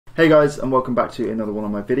Hey guys, and welcome back to another one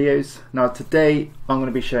of my videos. Now today I'm going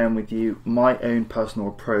to be sharing with you my own personal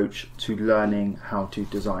approach to learning how to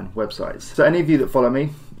design websites. So any of you that follow me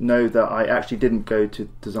know that I actually didn't go to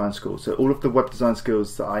design school. So all of the web design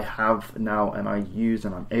skills that I have now and I use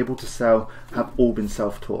and I'm able to sell have all been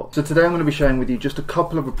self-taught. So today I'm going to be sharing with you just a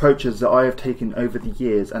couple of approaches that I have taken over the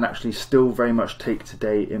years and actually still very much take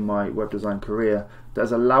today in my web design career that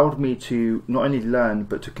has allowed me to not only learn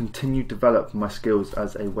but to continue to develop my skills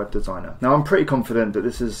as a web designer. Now I'm pretty confident that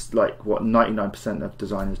this is like what 99% of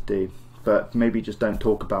designers do, but maybe just don't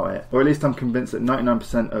talk about it. Or at least I'm convinced that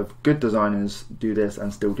 99% of good designers do this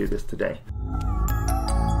and still do this today.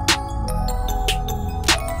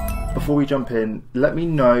 Before we jump in, let me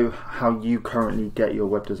know how you currently get your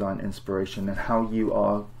web design inspiration and how you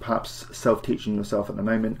are perhaps self-teaching yourself at the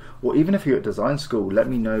moment, or even if you're at design school, let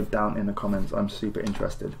me know down in the comments. I'm super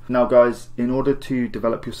interested. Now guys, in order to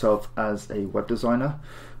develop yourself as a web designer,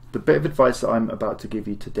 the bit of advice that I'm about to give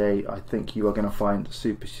you today, I think you are going to find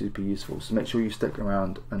super useful. So make sure you stick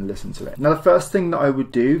around and listen to it. Now the first thing that I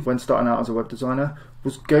would do when starting out as a web designer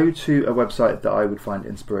was go to a website that I would find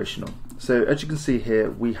inspirational. So as you can see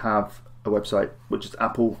here, we have a website which is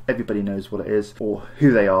Apple. Everybody knows what it is, or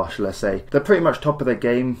who they are, shall I say. They're pretty much top of their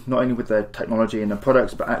game, not only with their technology and their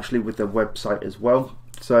products, but actually with their website as well.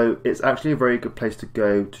 So it's actually a very good place to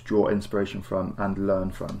go to draw inspiration from and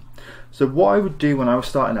learn from. So what I would do when I was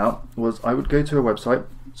starting out was I would go to a website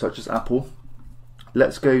such as Apple.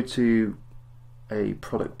 Let's go to a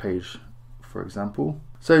product page, for example.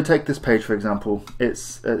 So take this page, for example.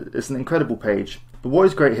 It's an incredible page. But what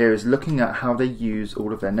is great here is looking at how they use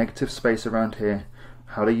all of their negative space around here,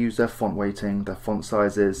 how they use their font weighting, their font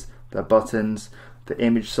sizes, their buttons, the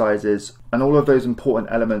image sizes, and all of those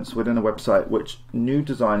important elements within a website which new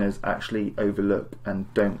designers actually overlook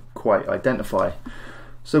and don't quite identify.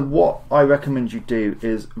 So what I recommend you do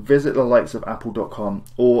is visit the likes of apple.com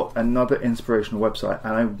or another inspirational website,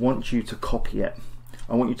 and I want you to copy it.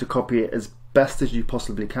 I want you to copy it as best as you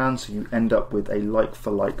possibly can so you end up with a like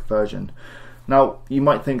for like version. Now you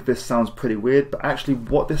might think this sounds pretty weird, but actually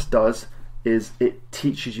what this does is it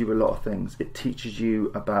teaches you a lot of things. It teaches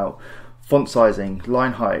you about font sizing,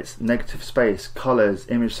 line heights, negative space, colors,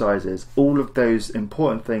 image sizes, all of those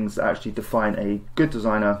important things that actually define a good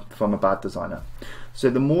designer from a bad designer. So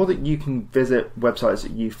the more that you can visit websites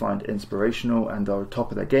that you find inspirational and are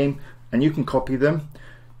top of their game, and you can copy them,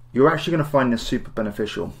 you're actually going to find this super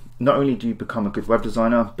beneficial. Not only do you become a good web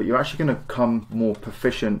designer, but you're actually going to become more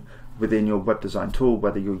proficient within your web design tool,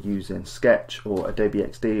 whether you're using Sketch or Adobe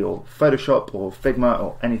XD or Photoshop or Figma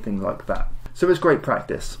or anything like that. So it's great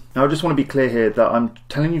practice. Now I just want to be clear here that I'm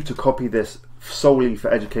telling you to copy this solely for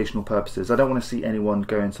educational purposes. I don't want to see anyone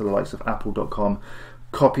go into the likes of apple.com,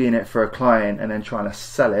 copying it for a client and then trying to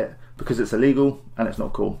sell it, because it's illegal and it's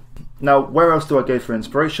not cool. Now where else do I go for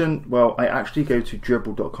inspiration? Well, I actually go to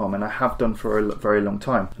dribble.com, and I have done for a very long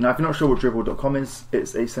time. Now if you're not sure what dribble.com is,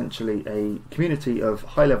 it's essentially a community of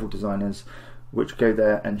high-level designers which go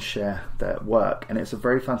there and share their work, and it's a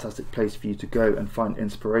very fantastic place for you to go and find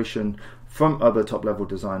inspiration from other top-level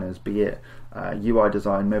designers, be it UI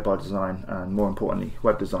design, mobile design, and more importantly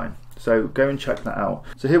web design. So go and check that out.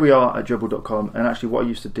 So here we are at dribble.com, and actually what I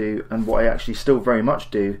used to do and what I actually still very much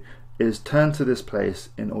do is turn to this place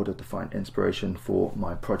in order to find inspiration for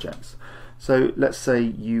my projects. So let's say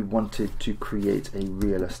you wanted to create a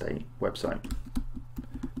real estate website.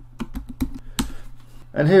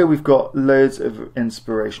 And here we've got loads of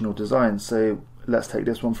inspirational designs. So let's take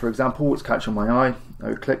this one for example. It's catching my eye. I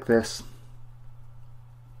would click this.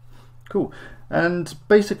 Cool. And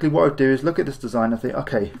basically what I would do is look at this design and think,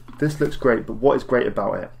 okay, this looks great, but what is great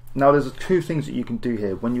about it? Now there's two things that you can do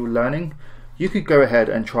here. When you're learning, you could go ahead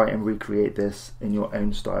and try and recreate this in your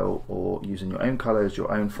own style or using your own colors,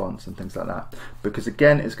 your own fonts and things like that. Because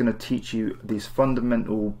again, it's going to teach you these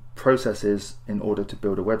fundamental processes in order to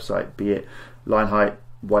build a website, be it line height,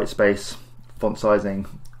 white space, font sizing,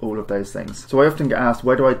 all of those things. So I often get asked,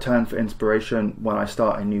 where do I turn for inspiration when I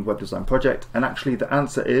start a new web design project? And actually the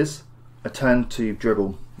answer is I turn to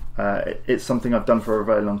Dribble. It's something I've done for a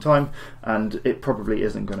very long time, and it probably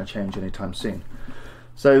isn't going to change anytime soon.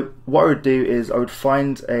 So what I would do is I would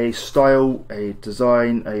find a style, a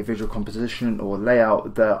design, a visual composition or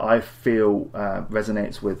layout that I feel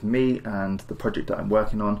resonates with me and the project that I'm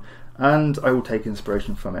working on, and I will take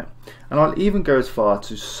inspiration from it. And I'll even go as far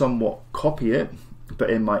to somewhat copy it,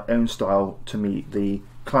 but in my own style to meet the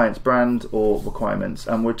client's brand or requirements.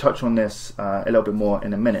 And we'll touch on this a little bit more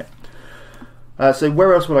in a minute. So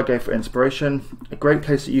where else would I go for inspiration? A great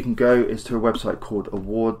place that you can go is to a website called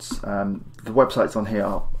Awards. The websites on here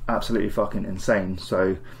are absolutely fucking insane.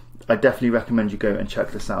 So I definitely recommend you go and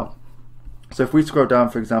check this out. So if we scroll down,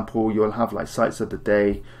 for example, you'll have like sites of the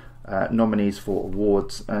day, nominees for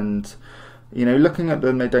awards, and you know, looking at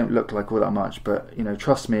them, they don't look like all that much, but you know,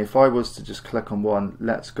 trust me, if I was to just click on one,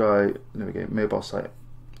 let's go, there we go, mobile site,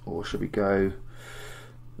 or should we go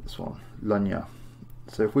this one, Lunya.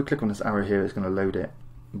 So if we click on this arrow here, it's going to load it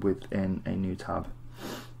within a new tab.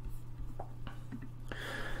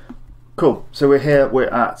 Cool, so we're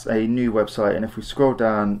at a new website, and if we scroll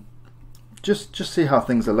down, just see how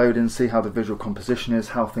things are loading, see how the visual composition is,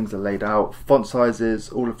 how things are laid out, font sizes,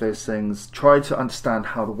 all of those things. Try to understand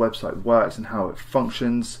how the website works and how it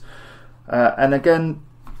functions. And again,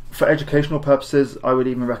 for educational purposes, I would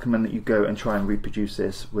even recommend that you go and try and reproduce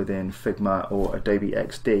this within Figma or Adobe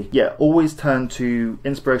XD. Yeah, always turn to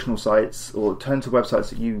inspirational sites or turn to websites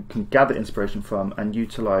that you can gather inspiration from and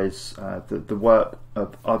utilize the work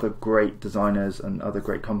of other great designers and other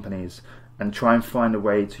great companies, and try and find a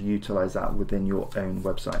way to utilize that within your own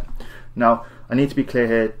website. Now, I need to be clear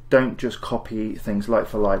here, don't just copy things like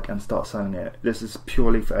for like and start selling it. This is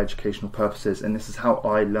purely for educational purposes, and this is how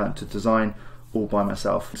I learned to design all by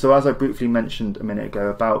myself. So as I briefly mentioned a minute ago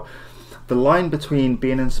about the line between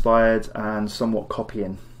being inspired and somewhat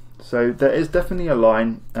copying. So there is definitely a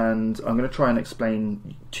line, and I'm going to try and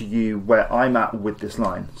explain to you where I'm at with this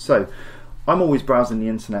line. So I'm always browsing the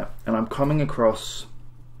internet and I'm coming across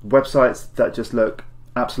websites that just look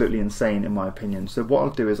absolutely insane in my opinion. So what I'll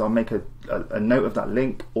do is I'll make a note of that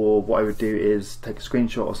link, or what I would do is take a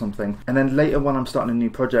screenshot or something, and then later when I'm starting a new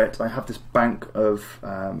project, I have this bank of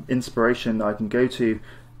inspiration that I can go to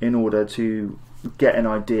in order to get an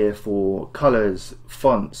idea for colors,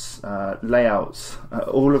 fonts, layouts,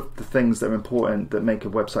 all of the things that are important that make a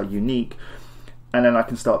website unique, and then I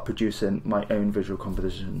can start producing my own visual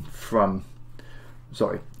composition from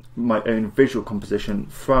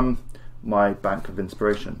my bank of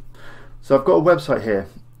inspiration. So I've got a website here,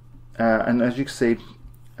 and as you can see,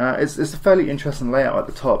 it's a fairly interesting layout at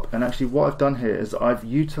the top, and actually what I've done here is I've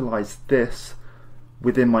utilized this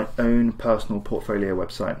within my own personal portfolio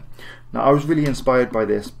website. Now I was really inspired by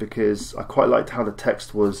this because I quite liked how the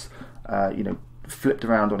text was you know, flipped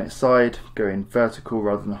around on its side, going vertical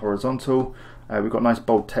rather than horizontal. We've got nice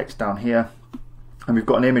bold text down here, and we've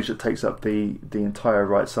got an image that takes up the entire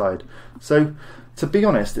right side. So to be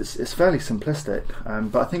honest, it's fairly simplistic,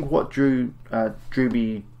 but I think what drew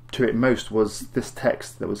me to it most was this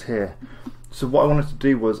text that was here. So what I wanted to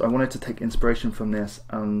do was I wanted to take inspiration from this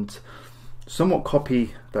and somewhat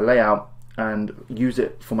copy the layout and use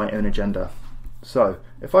it for my own agenda. So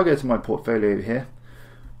if I go to my portfolio here,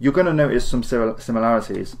 you're going to notice some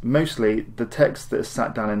similarities, mostly the text that is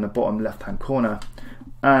sat down in the bottom left hand corner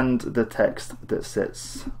and the text that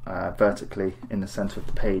sits vertically in the center of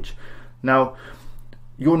the page. Now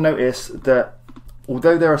you'll notice that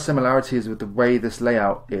although there are similarities with the way this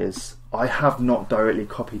layout is, I have not directly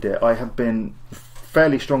copied it. I have been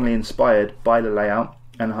fairly strongly inspired by the layout,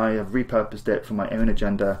 and I have repurposed it for my own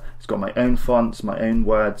agenda. It's got my own fonts, my own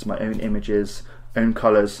words, my own images, own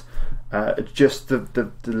colors. Just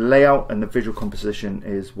the layout and the visual composition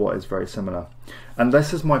is what is very similar. And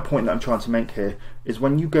this is my point that I'm trying to make here, is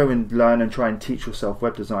when you go and learn and try and teach yourself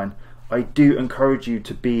web design, I do encourage you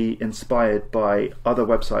to be inspired by other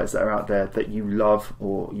websites that are out there that you love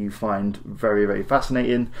or you find very, very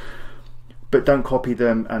fascinating, but don't copy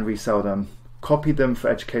them and resell them. Copy them for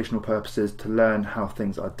educational purposes to learn how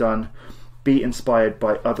things are done. Be inspired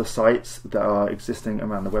by other sites that are existing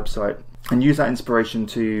around the website, and use that inspiration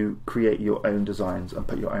to create your own designs and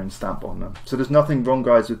put your own stamp on them. So there's nothing wrong,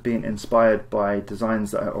 guys, with being inspired by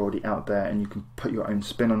designs that are already out there and you can put your own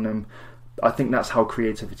spin on them. I think that's how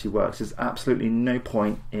creativity works. There's absolutely no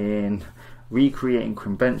point in recreating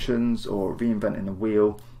conventions or reinventing the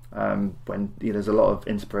wheel when there's a lot of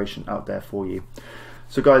inspiration out there for you.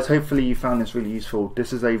 So guys, hopefully you found this really useful.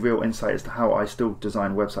 This is a real insight as to how I still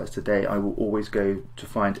design websites today. I will always go to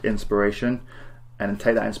find inspiration and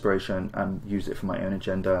take that inspiration and use it for my own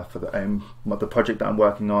agenda, for the project that I'm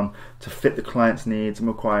working on, to fit the client's needs and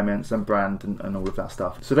requirements and brand and all of that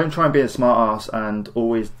stuff. So don't try and be a smart ass and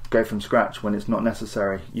always go from scratch when it's not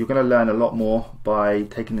necessary. You're going to learn a lot more by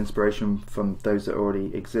taking inspiration from those that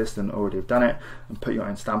already exist and already have done it and put your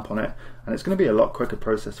own stamp on it, and it's going to be a lot quicker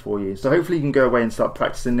process for you. So hopefully you can go away and start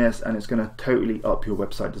practicing this, and it's going to totally up your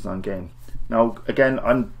website design game. Now again,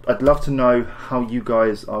 I'd love to know how you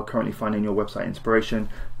guys are currently finding your website inspiration.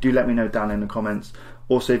 Do let me know down in the comments.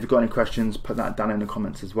 Also, if you've got any questions, put that down in the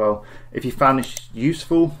comments as well. If you found this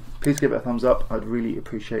useful, please give it a thumbs up. I'd really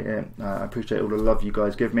appreciate it. I appreciate all the love you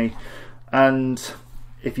guys give me. And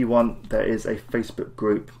if you want, there is a Facebook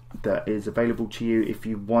group that is available to you if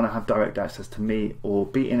you want to have direct access to me or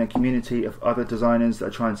be in a community of other designers that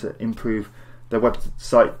are trying to improve their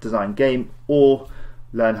website design game or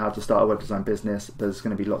learn how to start a web design business. There's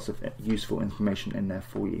going to be lots of useful information in there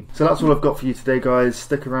for you. So that's all I've got for you today, guys.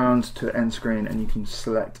 Stick around to the end screen and you can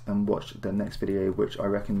select and watch the next video, which I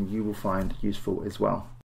reckon you will find useful as well.